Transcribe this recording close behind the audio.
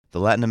The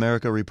Latin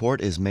America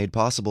Report is made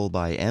possible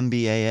by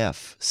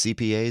MBAF,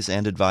 CPAs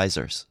and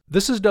advisors.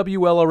 This is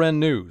WLRN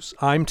News.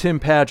 I'm Tim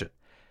Padgett.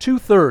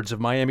 2/3 of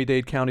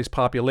Miami-Dade County's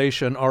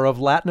population are of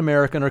Latin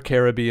American or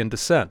Caribbean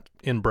descent.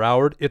 In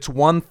Broward, it's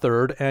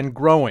 1/3 and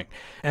growing.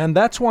 And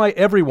that's why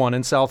everyone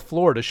in South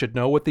Florida should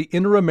know what the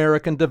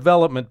Inter-American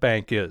Development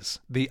Bank is,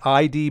 the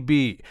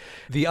IDB.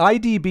 The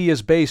IDB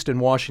is based in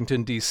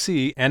Washington,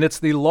 D.C., and it's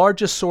the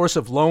largest source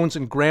of loans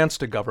and grants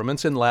to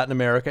governments in Latin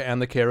America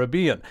and the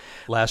Caribbean.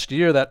 Last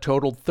year, that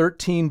totaled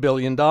 $13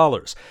 billion.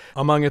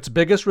 Among its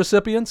biggest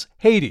recipients,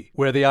 Haiti,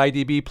 where the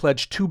IDB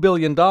pledged $2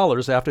 billion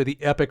after the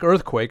epic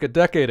earthquake a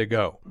decade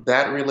ago.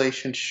 That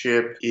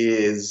relationship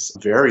is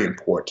very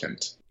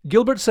important.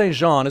 Gilbert St.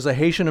 Jean is a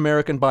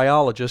Haitian-American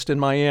biologist in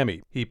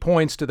Miami. He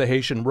points to the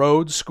Haitian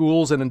roads,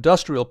 schools, and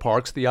industrial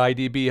parks the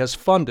IDB has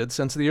funded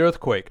since the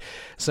earthquake.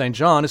 St.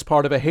 Jean is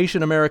part of a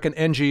Haitian-American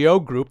NGO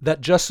group that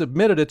just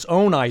submitted its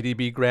own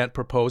IDB grant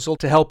proposal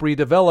to help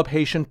redevelop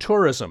Haitian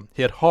tourism,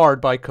 hit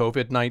hard by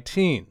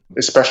COVID-19.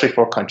 Especially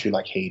for a country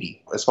like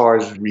Haiti. As far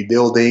as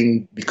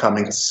rebuilding,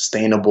 becoming a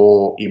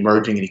sustainable,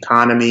 emerging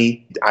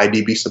economy, the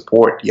IDB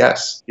support,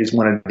 yes, is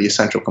one of the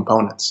essential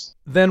components.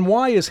 Then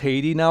why is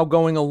Haiti now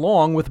going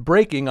along with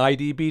breaking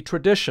IDB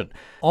tradition?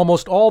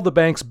 Almost all the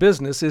bank's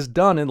business is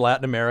done in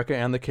Latin America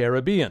and the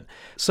Caribbean,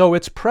 so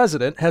its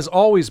president has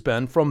always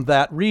been from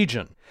that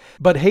region.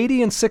 But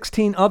Haiti and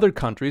 16 other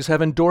countries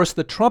have endorsed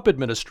the Trump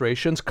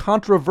administration's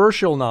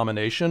controversial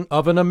nomination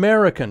of an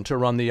American to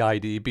run the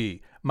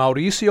IDB,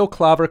 Mauricio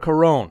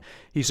Claver-Carrón.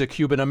 He's a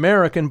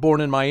Cuban-American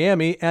born in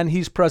Miami, and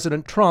he's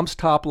President Trump's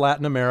top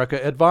Latin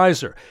America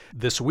advisor.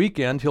 This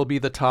weekend, he'll be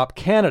the top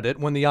candidate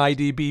when the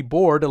IDB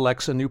board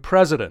elects a new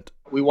president.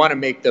 We want to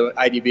make the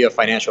IDB a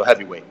financial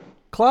heavyweight.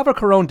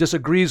 Claver-Carrón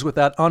disagrees with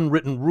that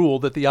unwritten rule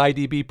that the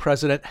IDB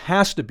president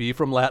has to be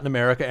from Latin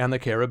America and the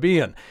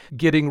Caribbean.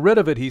 Getting rid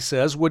of it, he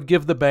says, would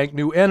give the bank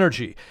new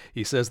energy.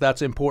 He says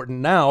that's important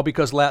now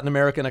because Latin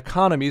American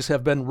economies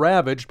have been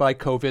ravaged by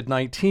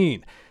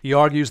COVID-19. He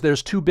argues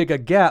there's too big a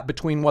gap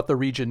between what the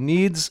region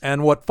needs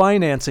and what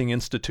financing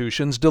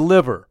institutions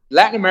deliver.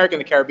 Latin America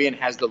and the Caribbean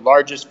has the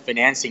largest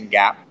financing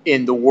gap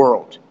in the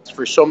world.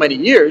 For so many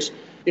years,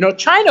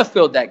 China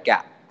filled that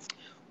gap.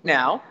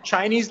 Now,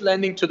 Chinese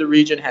lending to the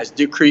region has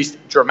decreased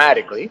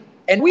dramatically,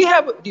 and we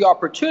have the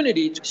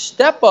opportunity to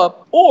step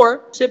up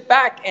or sit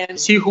back and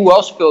see who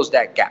else fills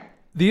that gap.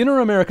 The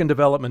Inter-American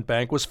Development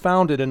Bank was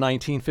founded in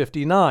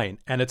 1959,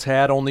 and it's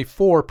had only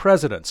 4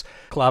 presidents.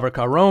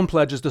 Claver-Carrón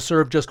pledges to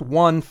serve just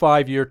one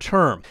 5-year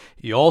term.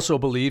 He also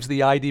believes the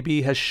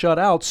IDB has shut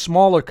out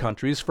smaller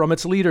countries from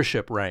its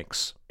leadership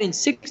ranks. In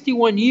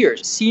 61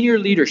 years, senior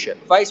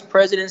leadership, vice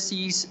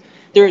presidencies,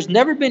 there has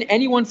never been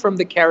anyone from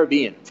the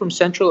Caribbean, from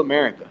Central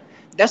America.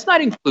 That's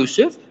not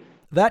inclusive.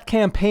 That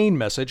campaign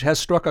message has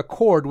struck a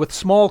chord with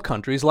small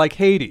countries like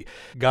Haiti.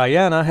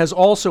 Guyana has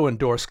also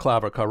endorsed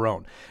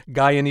Claver-Carrón.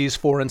 Guyanese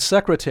Foreign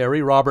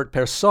Secretary Robert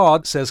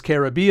Persaud says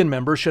Caribbean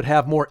members should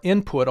have more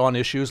input on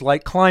issues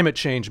like climate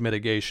change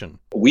mitigation.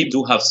 We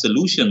do have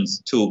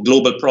solutions to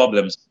global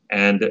problems,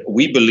 and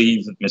we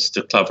believe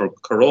Mr.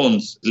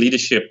 Claver-Carrón's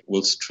leadership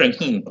will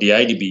strengthen the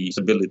IDB's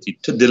ability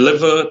to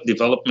deliver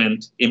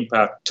development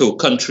impact to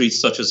countries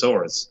such as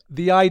ours.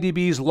 The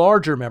IDB's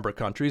larger member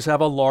countries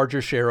have a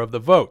larger share of the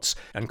votes,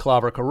 and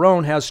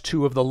Claver-Carrón has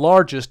 2 of the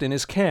largest in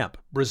his camp,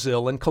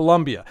 Brazil and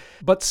Colombia.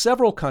 But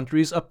several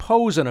countries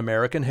oppose an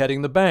American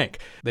heading the bank.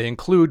 They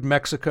include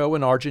Mexico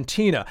and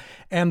Argentina,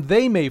 and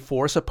they may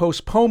force a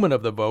postponement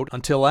of the vote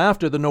until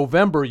after the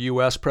November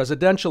U.S.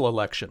 presidential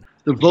election.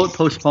 The vote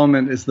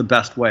postponement is the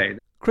best way.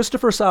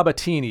 Christopher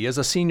Sabatini is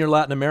a senior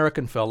Latin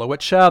American fellow at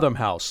Chatham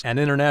House, an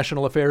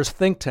international affairs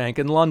think tank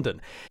in London.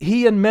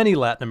 He and many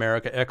Latin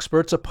America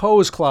experts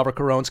oppose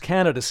Claver-Carrón's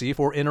candidacy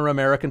for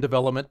Inter-American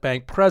Development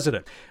Bank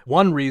president.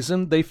 One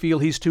reason, they feel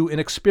he's too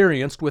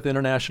inexperienced with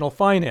international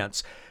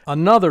finance.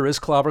 Another is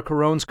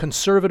Claver-Carrón's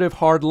conservative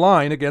hard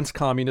line against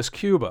communist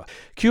Cuba.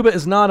 Cuba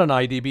is not an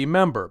IDB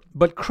member,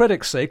 but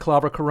critics say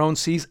Claver-Carrón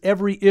sees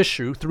every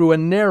issue through a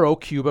narrow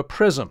Cuba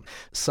prism.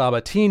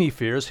 Sabatini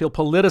fears he'll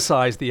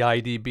politicize the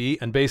IDB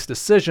and base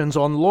decisions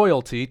on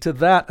loyalty to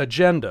that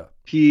agenda.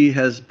 He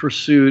has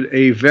pursued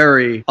a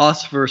very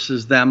us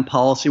versus them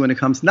policy when it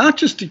comes not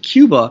just to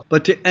Cuba,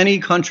 but to any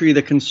country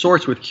that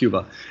consorts with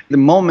Cuba. The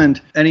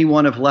moment any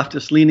one of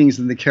leftist leanings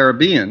in the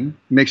Caribbean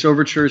makes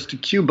overtures to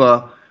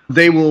Cuba,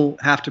 they will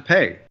have to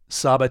pay.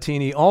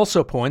 Sabatini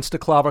also points to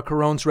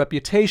Claver-Carrón's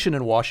reputation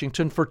in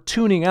Washington for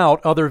tuning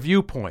out other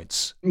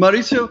viewpoints.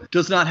 Mauricio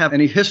does not have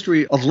any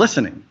history of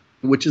listening,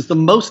 which is the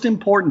most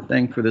important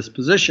thing for this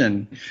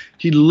position.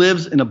 He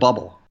lives in a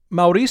bubble.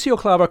 Mauricio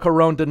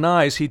Claver-Carrón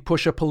denies he'd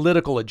push a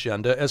political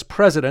agenda as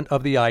president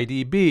of the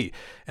IDB,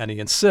 and he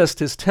insists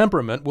his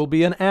temperament will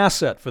be an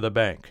asset for the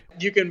bank.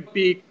 You can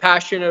be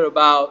passionate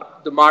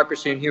about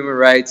democracy and human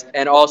rights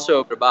and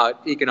also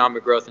about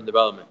economic growth and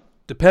development.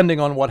 Depending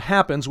on what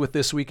happens with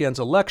this weekend's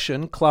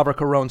election,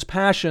 Claver-Carrón's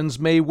passions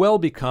may well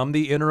become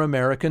the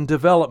Inter-American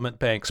Development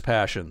Bank's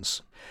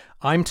passions.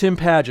 I'm Tim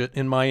Padgett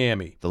in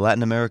Miami. The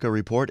Latin America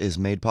Report is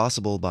made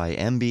possible by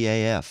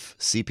MBAF,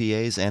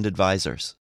 CPAs and advisors.